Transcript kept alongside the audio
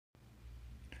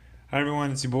Hi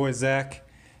everyone, it's your boy Zach,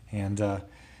 and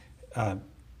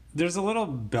there's a little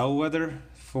bellwether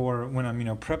for when I'm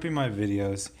prepping my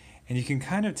videos, and you can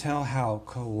kind of tell how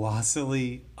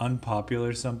colossally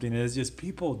unpopular something is. Just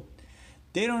people,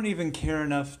 they don't even care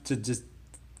enough to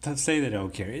say they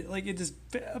don't care. It just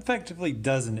effectively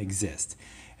doesn't exist,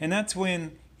 and that's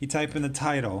when you type in the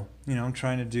title. I'm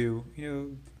trying to do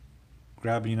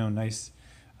grab nice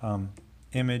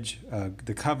image,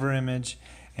 the cover image,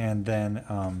 and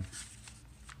then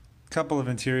couple of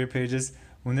interior pages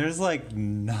when there's like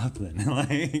nothing.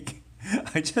 Like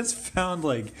I just found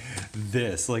like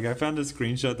this. Like I found a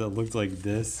screenshot that looked like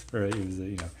this, or it was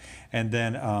and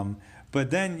then but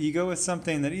then you go with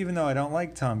something that, even though I don't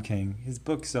like Tom King, his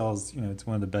book sells, it's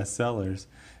one of the best sellers.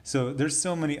 So there's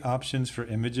so many options for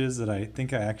images that I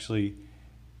think I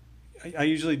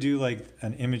usually do like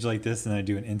an image like this, and I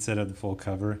do an inset of the full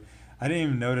cover. I didn't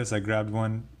even notice I grabbed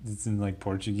one that's in like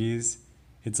Portuguese.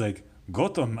 It's like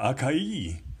Gotham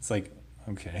Akai. It's like,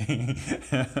 okay.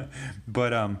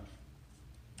 But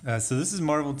so this is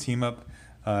Marvel Team Up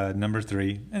number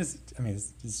 3. And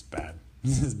it's bad.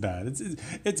 This is bad.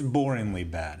 It's boringly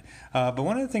bad. But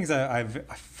one of the things I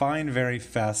find very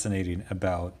fascinating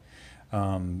about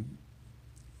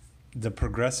the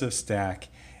progressive stack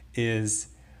is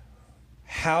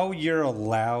how you're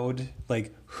allowed,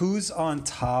 like who's on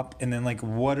top, and then like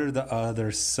what are the other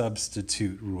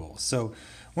substitute rules. So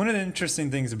one of the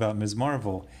interesting things about Ms.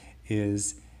 Marvel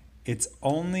is it's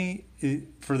only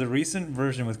for the recent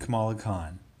version with Kamala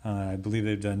Khan. I believe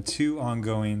they've done 2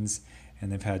 ongoings and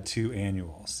they've had 2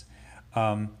 annuals.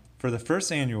 For the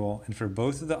first annual and for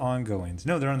both of the ongoings,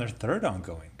 no, they're on their 3rd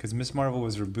ongoing, because Ms. Marvel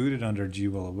was rebooted under G.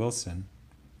 Willow Wilson.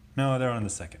 No, they're on the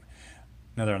 2nd.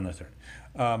 No, they're on the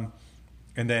 3rd.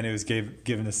 And then it was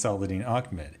given to Saladin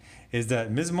Ahmed. Is that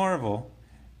Ms. Marvel,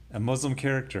 a Muslim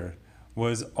character,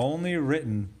 was only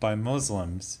written by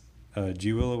Muslims,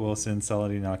 G. Willow Wilson,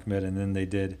 Saladin Ahmed, and then they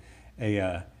did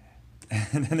an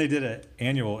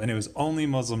annual, and it was only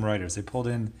Muslim writers. They pulled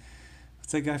in,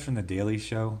 what's that guy from The Daily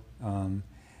Show? So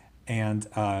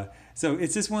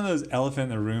it's just one of those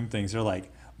elephant in the room things. They're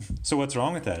like, so what's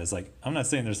wrong with that? It's like, I'm not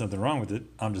saying there's something wrong with it.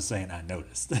 I'm just saying I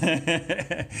noticed.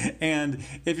 And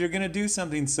if you're going to do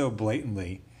something so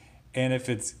blatantly, and if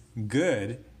it's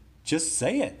good, just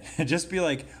say it. Just be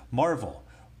like Marvel,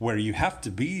 where you have to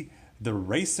be the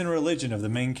race and religion of the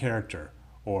main character,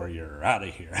 or you're out of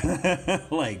here.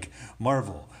 Like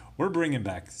Marvel, we're bringing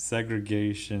back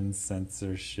segregation,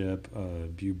 censorship,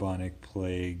 bubonic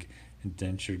plague,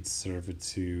 indentured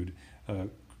servitude,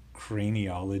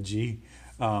 craniology.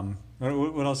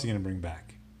 What else are you going to bring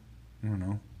back? I don't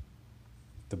know.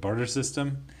 The barter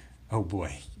system? Oh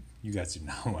boy, you guys do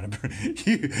not want to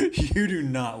you do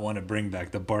not want to bring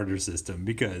back the barter system,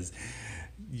 because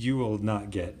you will not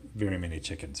get very many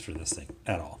chickens for this thing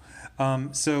at all.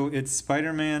 So it's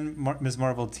Spider-Man, Ms.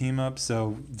 Marvel Team Up.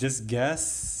 So just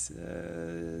guess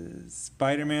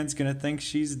Spider-Man's going to think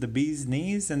she's the bee's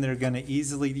knees, and they're going to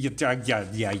easily...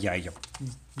 Yeah.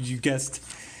 You guessed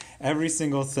every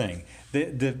single thing.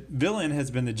 The villain has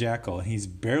been the Jackal. He's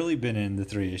barely been in the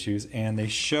 3 issues, and they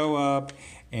show up,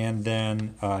 and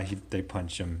then they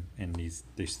punch him, and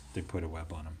they put a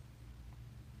web on him.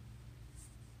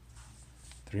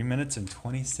 3 minutes and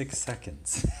 26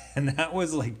 seconds. And that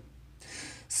was like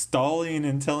stalling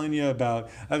and telling you about...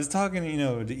 I was talking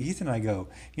to Ethan, I go,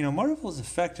 Marvel's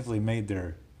effectively made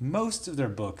most of their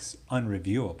books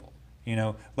unreviewable.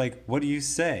 Like, what do you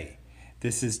say?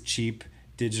 This is cheap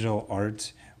digital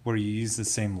art where you use the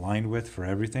same line width for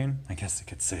everything. I guess I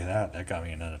could say that. That got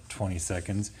me another 20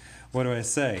 seconds. What do I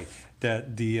say?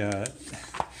 That these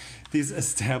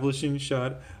establishing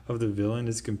shot of the villain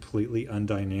is completely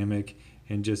undynamic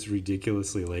and just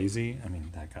ridiculously lazy. I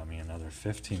mean, that got me another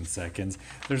 15 seconds.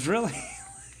 There's really...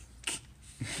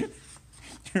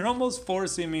 You're almost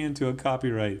forcing me into a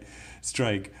copyright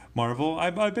strike, Marvel.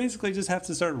 I basically just have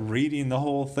to start reading the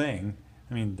whole thing.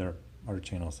 I mean, there are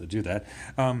channels that do that.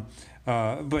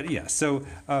 But yeah, so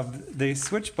they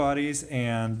switch bodies,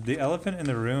 and the elephant in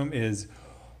the room is...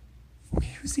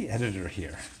 Who's the editor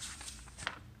here?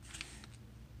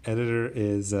 Editor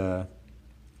is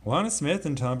Lana Smith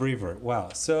and Tom Brevoort. Wow.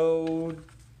 So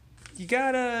you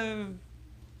got a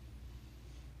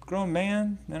grown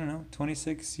man, I don't know,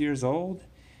 26 years old,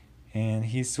 and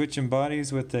he's switching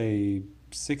bodies with a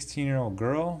 16-year-old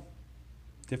girl,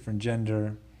 different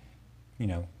gender,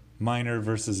 minor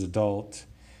versus adult,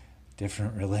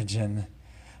 different religion,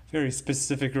 very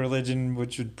specific religion,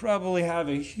 which would probably have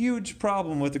a huge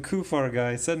problem with the Kufar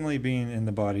guy suddenly being in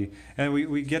the body. And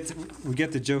we get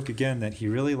the joke again that he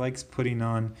really likes putting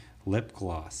on lip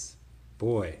gloss.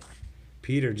 Boy,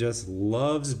 Peter just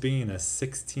loves being a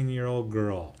 16-year-old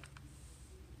girl.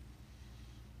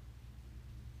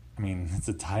 I mean, it's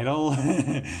a title,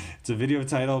 it's a video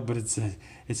title, but it's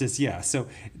just, yeah. So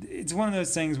it's one of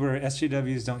those things where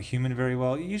SJWs don't human very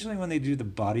well. Usually when they do the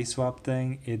body swap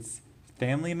thing, it's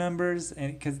family members,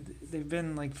 and because they've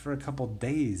been like for a couple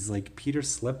days, like Peter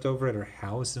slept over at her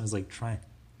house and was like trying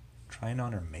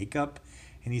on her makeup,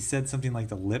 and he said something like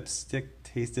the lipstick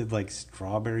tasted like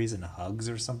strawberries and hugs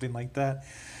or something like that.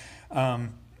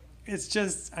 It's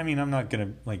just, I mean, I'm not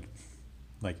gonna like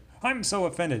I'm so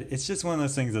offended. It's just one of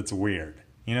those things that's weird.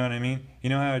 You know what I mean?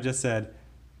 You know how I just said,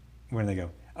 when they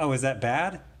go, oh, is that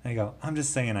bad? And I go, I'm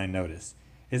just saying I noticed.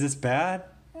 Is this bad?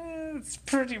 It's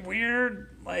pretty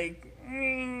weird. Like,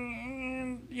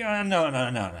 yeah,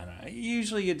 no.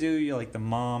 Usually you like the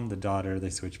mom, the daughter,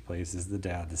 they switch places. The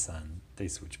dad, the son, they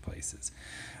switch places.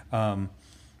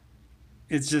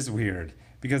 It's just weird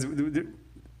because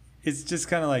it's just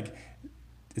kind of like,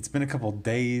 it's been a couple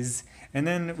days, and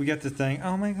then we get to think,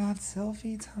 oh my God,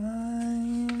 selfie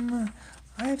time.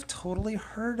 I've totally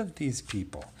heard of these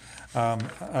people.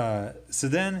 So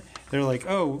then they're like,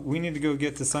 oh, we need to go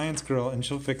get the science girl and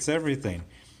she'll fix everything.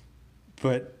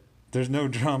 But there's no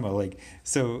drama. Like,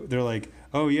 so they're like,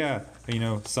 oh yeah,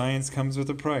 science comes with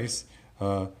a price.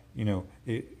 You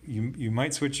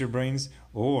might switch your brains,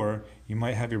 or you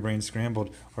might have your brain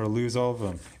scrambled or lose all of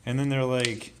them. And then they're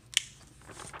like,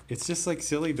 it's just like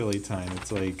Silly Billy time.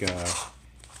 It's like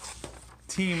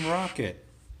Team Rocket.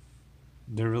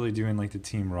 They're really doing like the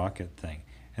Team Rocket thing,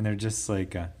 and they're just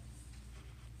like, oh my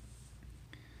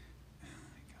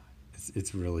God,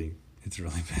 it's really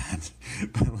bad.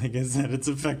 But like I said, it's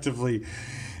effectively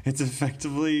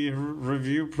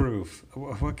review proof.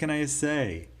 What can I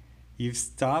say? You've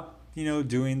stopped,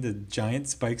 doing the giant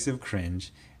spikes of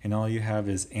cringe, and all you have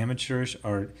is amateurish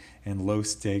art and low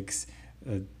stakes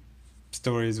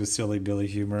stories with Silly Billy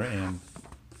humor and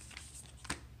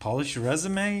polish your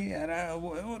resume.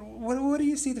 What do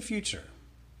you see the future?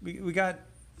 We got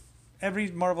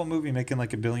every Marvel movie making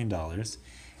like $1 billion,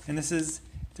 and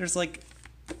there's like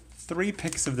 3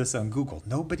 pics of this on Google.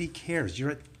 Nobody cares.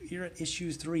 You're at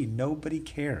issues 3. Nobody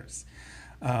cares.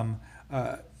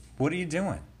 What are you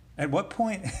doing? At what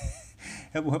point?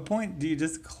 At what point do you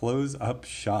just close up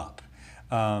shop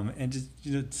and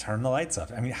just turn the lights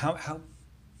off? I mean, how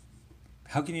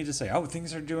can you just say, oh,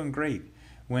 things are doing great,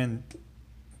 when I'm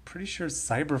pretty sure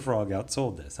Cyberfrog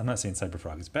outsold this? I'm not saying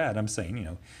Cyberfrog is bad. I'm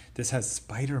saying, this has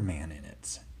Spider-Man in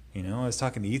it. I was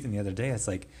talking to Ethan the other day. It's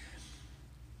like,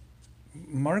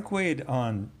 Mark Waid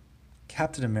on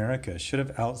Captain America should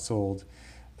have outsold,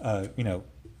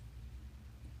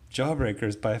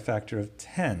 Jawbreakers by a factor of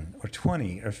 10 or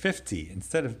 20 or 50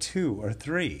 instead of 2 or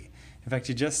 3. In fact,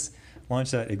 he just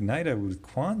launched that Ignita with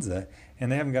Kwanzaa, and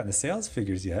they haven't gotten the sales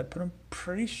figures yet, but I'm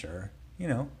pretty sure,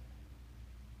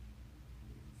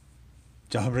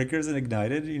 Jawbreakers and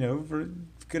Ignited, we're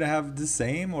going to have the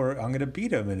same, or I'm going to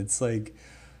beat them. And it's like,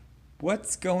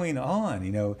 what's going on?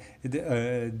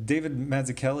 David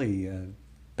Mazzucchelli,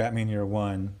 Batman Year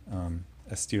One,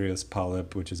 Asterios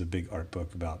Polyp, which is a big art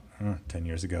book about 10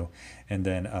 years ago. And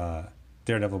then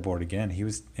Daredevil Born Again, he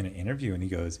was in an interview and he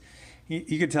goes,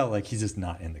 you could tell like he's just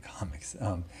not in the comics.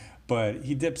 But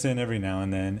he dips in every now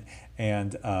and then,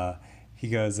 and he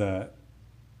goes,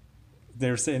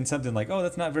 they're saying something like, oh,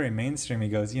 that's not very mainstream. He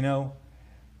goes,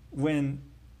 when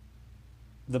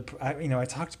I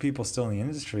talk to people still in the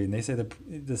industry, and they say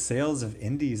the sales of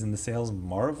indies and the sales of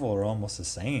Marvel are almost the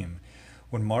same.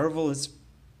 When Marvel is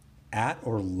at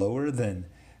or lower than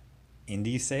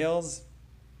indie sales,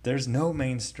 there's no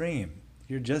mainstream.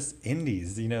 You're just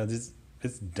indies.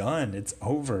 It's done. It's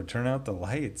over. Turn out the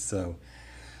lights. So,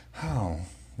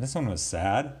 this one was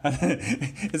sad.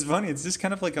 It's funny. It's just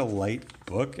kind of like a light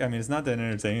book. I mean, it's not that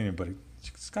entertaining, but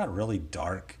it's got really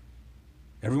dark.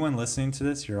 Everyone listening to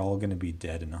this, you're all going to be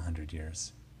dead in 100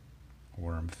 years.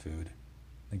 Worm food.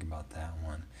 Think about that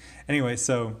one. Anyway,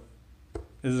 so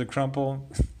this is a crumple.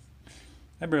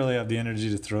 I barely have the energy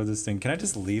to throw this thing. Can I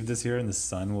just leave this here and the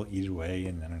sun will eat away?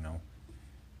 And I don't know.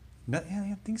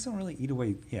 Things don't really eat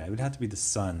away. Yeah, it would have to be the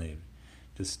sun. They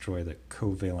destroy the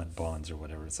covalent bonds or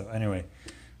whatever. So anyway,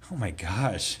 oh my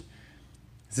gosh.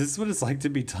 Is this what it's like to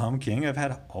be Tom King? I've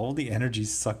had all the energy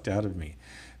sucked out of me.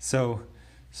 So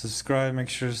subscribe. Make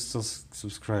sure to still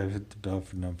subscribe. Hit the bell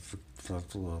for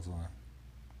notifications.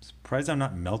 Surprised I'm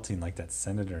not melting like that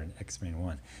senator in X-Men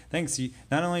 1. Thanks.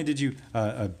 Not only did you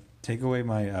take away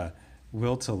my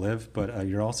will to live, but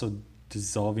you're also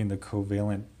dissolving the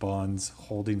covalent bonds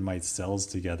holding my cells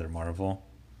together, Marvel.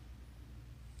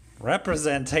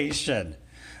 Representation.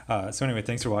 So anyway,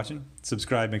 thanks for watching.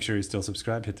 Subscribe. Make sure you're still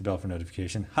subscribed. Hit the bell for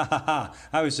notification. Ha ha ha.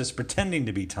 I was just pretending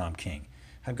to be Tom King.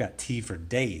 I've got tea for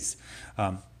days.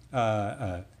 I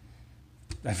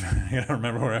don't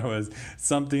remember where I was.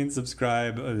 Something,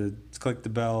 subscribe, click the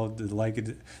bell, like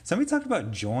it. Somebody talked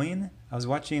about join. I was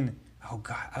watching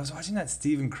that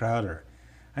Steven Crowder.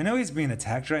 I know he's being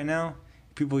attacked right now.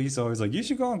 People used to always like, you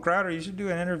should go on Crowder, you should do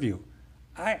an interview.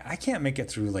 I can't make it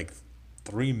through like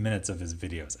 3 minutes of his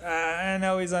videos. I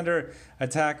know he's under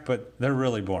attack, but they're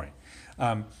really boring.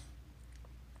 Whatever.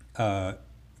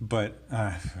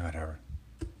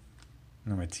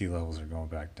 Now my tea levels are going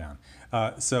back down.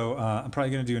 So I'm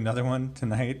probably gonna do another one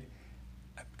tonight.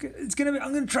 I'm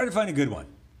gonna try to find a good one.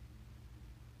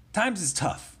 Times is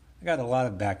tough. I got a lot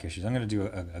of back issues. I'm gonna do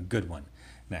a good one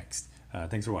next.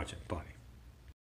 Thanks for watching. Bye.